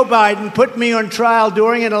 crooked Joe Biden, put me on trial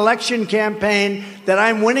during an election campaign that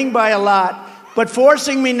I'm winning by a lot, but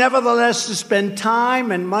forcing me nevertheless to spend time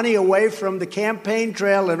and money away from the campaign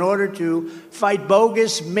trail in order to fight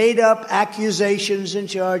bogus, made-up accusations and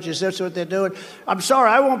charges? That's what they're doing. I'm sorry,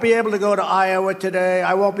 I won't be able to go to Iowa today.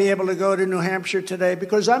 I won't be able to go to New Hampshire today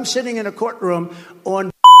because I'm sitting in a courtroom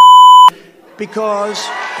on because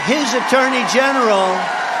his attorney general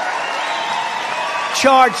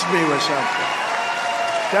charged me with something.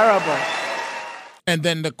 Terrible. And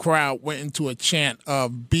then the crowd went into a chant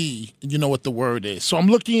of B. You know what the word is. So I'm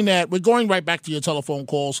looking at, we're going right back to your telephone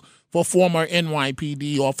calls for former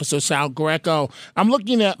NYPD officer Sal Greco. I'm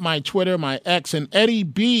looking at my Twitter, my X, and Eddie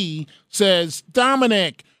B says,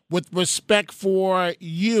 Dominic, with respect for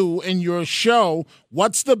you and your show,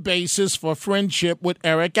 what's the basis for friendship with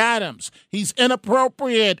Eric Adams? He's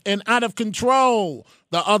inappropriate and out of control.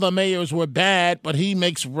 The other mayors were bad, but he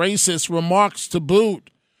makes racist remarks to boot.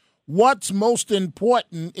 What's most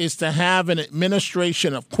important is to have an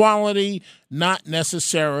administration of quality, not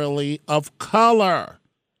necessarily of color.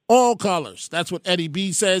 All colors. That's what Eddie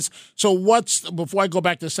B says. So before I go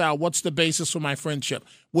back to Sal, what's the basis for my friendship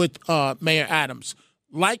with Mayor Adams?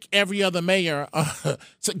 Like every other mayor,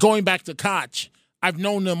 going back to Koch, I've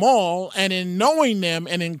known them all, and in knowing them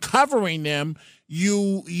and in covering them,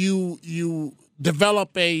 you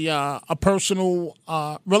develop a personal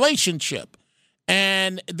relationship.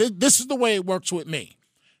 And this is the way it works with me.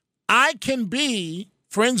 I can be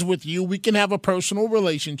friends with you. We can have a personal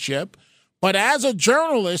relationship. But as a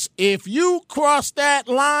journalist, if you cross that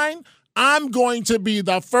line, I'm going to be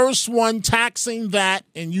the first one taxing that,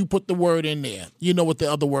 and you put the word in there. You know what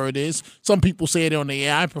the other word is. Some people say it on the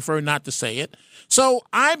air. I prefer not to say it. So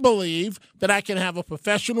I believe that I can have a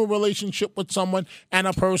professional relationship with someone and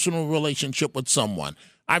a personal relationship with someone.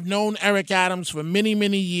 I've known Eric Adams for many,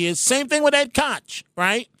 many years. Same thing with Ed Koch,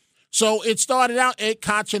 right? So it started out, Ed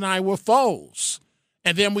Koch and I were foes.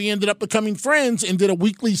 And then we ended up becoming friends and did a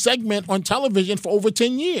weekly segment on television for over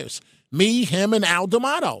 10 years. Me, him, and Al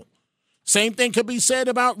D'Amato. Same thing could be said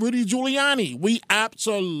about Rudy Giuliani. We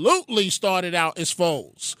absolutely started out as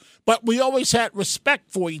foes, but we always had respect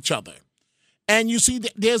for each other. And you see,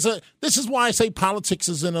 this is why I say politics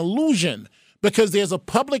is an illusion, because there's a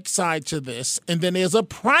public side to this, and then there's a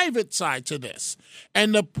private side to this.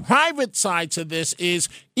 And the private side to this is,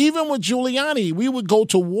 even with Giuliani, we would go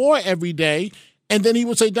to war every day, and then he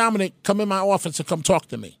would say, Dominic, come in my office and come talk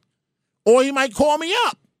to me. Or he might call me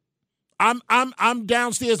up. I'm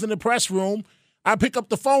downstairs in the press room. I pick up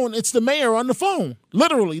the phone. It's the mayor on the phone.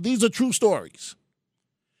 Literally, these are true stories.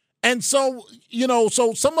 And so,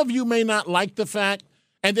 so some of you may not like the fact.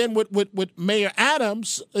 And then with Mayor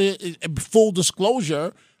Adams, full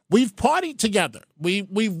disclosure, we've partied together. We've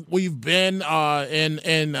been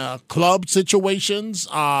in club situations.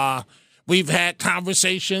 We've had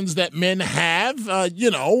conversations that men have,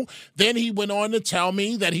 Then he went on to tell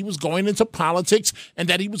me that he was going into politics and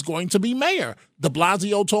that he was going to be mayor. De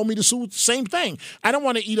Blasio told me the same thing. I don't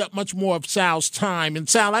want to eat up much more of Sal's time. And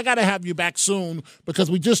Sal, I got to have you back soon because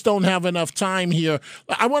we just don't have enough time here.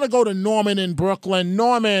 I want to go to Norman in Brooklyn.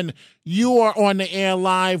 Norman, you are on the air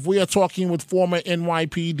live. We are talking with former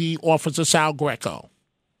NYPD officer Sal Greco.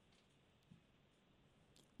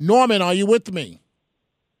 Norman, are you with me?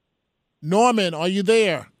 Norman, are you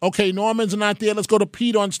there? Okay, Norman's not there. Let's go to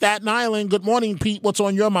Pete on Staten Island. Good morning, Pete. What's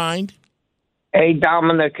on your mind? Hey,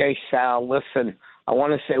 Dominic. Hey, Sal. Listen, I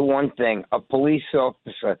want to say one thing. A police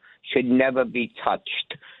officer should never be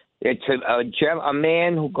touched. It's a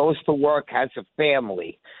man who goes to work, has a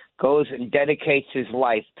family, goes and dedicates his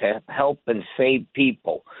life to help and save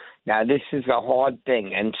people. Now, this is a hard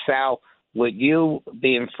thing. And, Sal, with you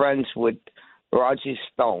being friends with Roger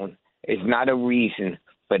Stone is not a reason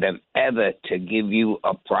for them ever to give you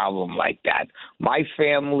a problem like that. My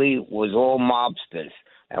family was all mobsters.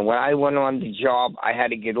 And when I went on the job, I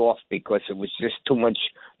had to get off because it was just too much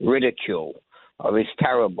ridicule. It was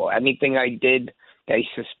terrible. Anything I did, they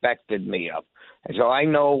suspected me of. And so I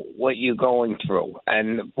know what you're going through.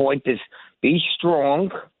 And the point is, be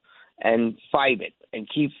strong and fight it and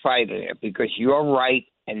keep fighting it because you're right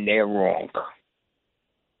and they're wrong.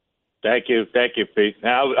 Thank you, Pete.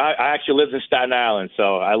 Now, I actually live in Staten Island,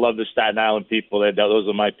 so I love the Staten Island people. Those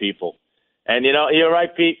are my people. And, you're right,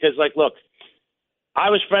 Pete, because, look, I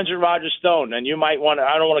was friends with Roger Stone, and you might want to –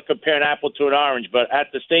 I don't want to compare an apple to an orange, but at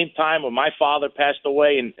the same time when my father passed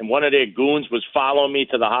away and one of their goons was following me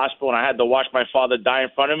to the hospital and I had to watch my father die in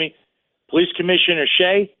front of me, Police Commissioner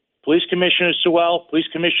Shea, Police Commissioner Sewell, Police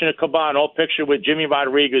Commissioner Caban, all pictured with Jimmy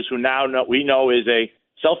Rodriguez, who we know is a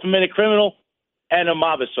self-admitted criminal and a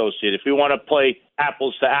mob associate, if we want to play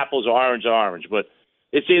apples to apples or orange to orange. But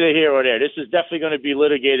it's either here or there. This is definitely going to be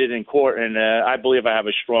litigated in court, and I believe I have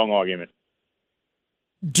a strong argument.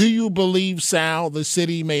 Do you believe, Sal, the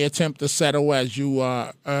city may attempt to settle as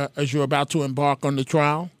you're about to embark on the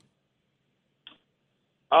trial?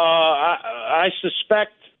 I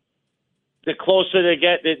suspect the closer they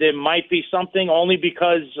get, there might be something, only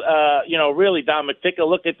because, really, Dominic, take a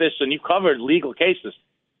look at this, and you covered legal cases.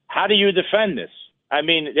 How do you defend this? I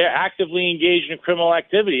mean, they're actively engaged in criminal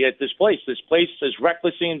activity at this place. This place is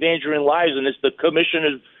recklessly endangering lives, and it's the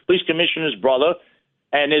police commissioner's brother,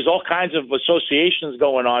 and there's all kinds of associations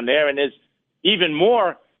going on there, and there's even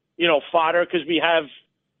more, fodder, because we have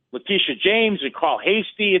Letitia James and Carl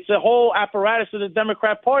Hasty. It's a whole apparatus of the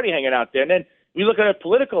Democrat Party hanging out there. And then we look at a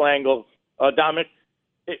political angle, Dominic.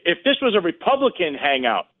 If this was a Republican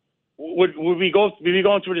hangout, would we be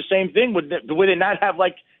going through the same thing? Would they not have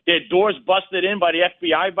their doors busted in by the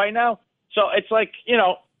FBI by now? So it's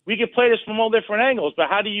we could play this from all different angles. But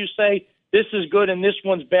how do you say this is good and this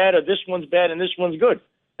one's bad, or this one's bad and this one's good?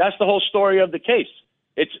 That's the whole story of the case.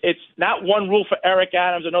 It's not one rule for Eric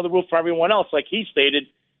Adams, another rule for everyone else, like he stated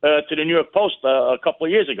to the New York Post a couple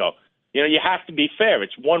of years ago. You have to be fair.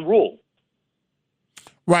 It's one rule.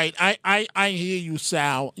 Right. I hear you,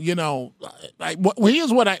 Sal. Here's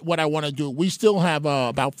what I want to do. We still have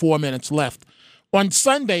about 4 minutes left. On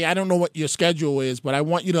Sunday, I don't know what your schedule is, but I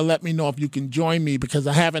want you to let me know if you can join me, because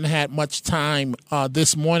I haven't had much time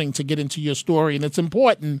this morning to get into your story, and it's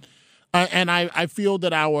important. And I feel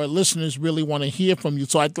that our listeners really want to hear from you.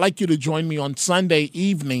 So I'd like you to join me on Sunday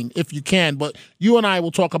evening if you can. But you and I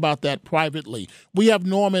will talk about that privately. We have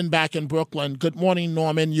Norman back in Brooklyn. Good morning,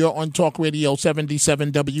 Norman. You're on Talk Radio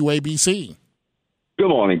 77 WABC. Good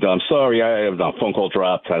morning, Dom. Sorry, the phone call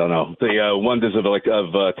dropped. I don't know. The wonders of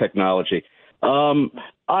technology.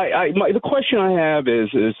 The question I have is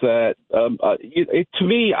that to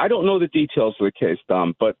me, I don't know the details of the case,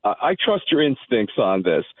 Dom, but I trust your instincts on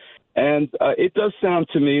this. And it does sound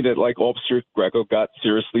to me that Officer Greco got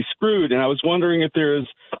seriously screwed. And I was wondering if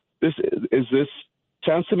this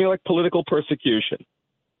sounds to me like political persecution,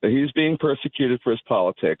 that he's being persecuted for his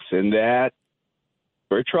politics, and that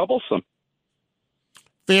very troublesome.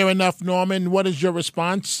 Fair enough, Norman. What is your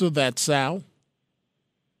response to that, Sal?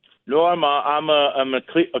 Norm, I'm a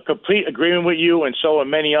complete agreement with you, and so are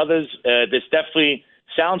many others. This definitely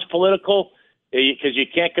sounds political, because you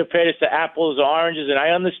can't compare this to apples or oranges. And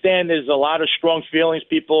I understand there's a lot of strong feelings.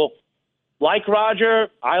 People like Roger.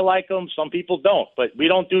 I like him. Some people don't. But we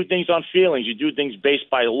don't do things on feelings. You do things based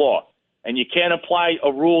by law. And you can't apply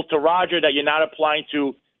a rule to Roger that you're not applying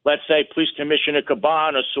to, let's say, Police Commissioner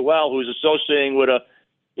Caban or Sewell, who's associating with a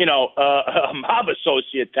mob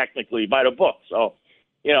associate, technically, by the book. So,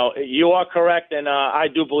 you are correct, and I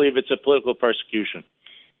do believe it's a political persecution.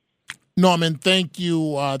 Norman, thank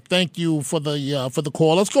you. Thank you for the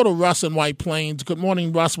call. Let's go to Russ in White Plains. Good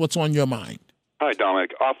morning, Russ. What's on your mind? Hi,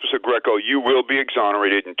 Dominic. Officer Greco, you will be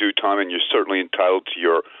exonerated in due time, and you're certainly entitled to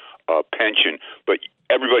your pension. But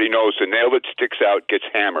everybody knows the nail that sticks out gets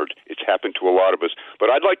hammered. It's happened to a lot of us. But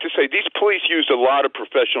I'd like to say these police used a lot of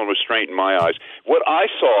professional restraint in my eyes. What I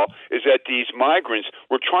saw is that these migrants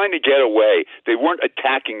were trying to get away. They weren't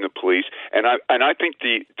attacking the police. And I think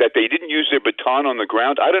that they didn't use their baton on the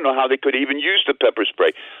ground. I don't know how they could even use the pepper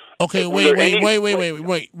spray. Okay, wait.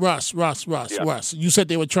 Russ. Yeah. Russ, you said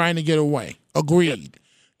they were trying to get away. Agreed.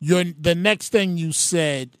 Yeah. The next thing you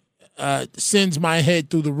said sends my head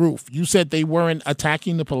through the roof. You said they weren't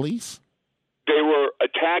attacking the police? They were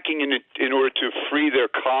attacking in order to free their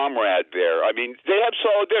comrade there. I mean, they have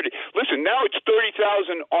solidarity. Listen, now it's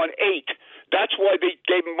 30,000 on 8. That's why they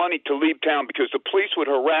gave them money to leave town, because the police would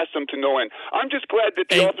harass them to no end. I'm just glad that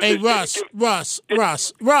the officers...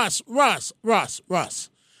 Russ.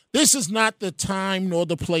 This is not the time nor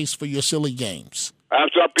the place for your silly games. I'm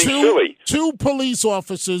not being silly. Two police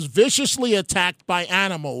officers viciously attacked by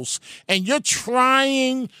animals, and you're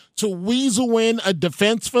trying to weasel in a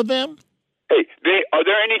defense for them? Hey, are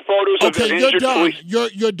there any photos of the injured police?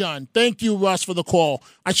 You're done. Thank you, Russ, for the call.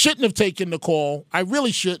 I shouldn't have taken the call. I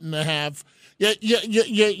really shouldn't have.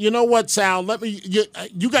 You know what, Sal?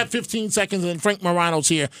 You got 15 seconds, and Frank Morano's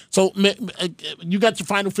here. So you got your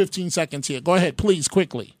final 15 seconds here. Go ahead, please,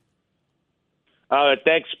 quickly.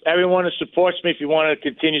 Thanks, everyone who supports me. If you want to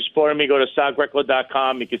continue supporting me, go to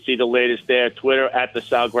salgreco.com. You can see the latest there. Twitter,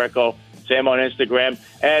 @thesalgreco. Sam on Instagram.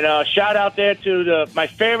 And shout out there to the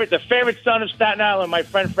favorite son of Staten Island, my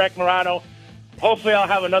friend Frank Morano. hopefully I'll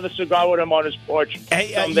have another cigar with him on his porch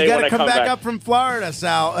Hey, someday you got when to I come come back up from Florida,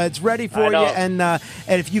 Sal. It's ready for you. know. And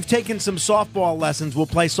if you've taken some softball lessons, we'll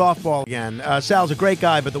play softball again. Sal's a great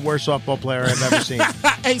guy, but the worst softball player I've ever seen.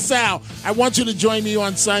 Hey, Sal, I want you to join me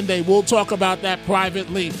on Sunday. We'll talk about that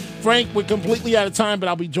privately. Frank, we're completely out of time, but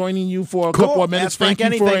I'll be joining you for a couple of minutes. Ask Frank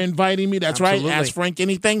Thank you for anything. inviting me. That's Absolutely. right. Ask Frank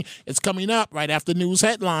anything. It's coming up right after news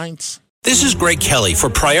headlines. This is Greg Kelly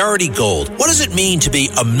for Priority Gold. What does it mean to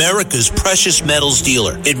be America's precious metals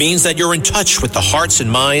dealer? It means that you're in touch with the hearts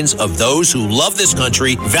and minds of those who love this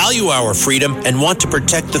country, value our freedom, and want to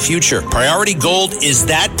protect the future. Priority Gold is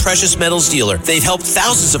that precious metals dealer. They've helped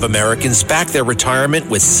thousands of Americans back their retirement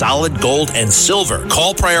with solid gold and silver.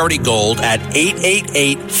 Call Priority Gold at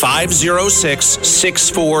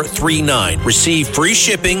 888-506-6439. Receive free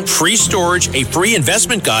shipping, free storage, a free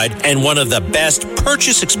investment guide, and one of the best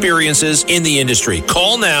purchase experiences in the industry.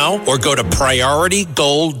 Call now or go to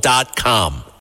PriorityGold.com.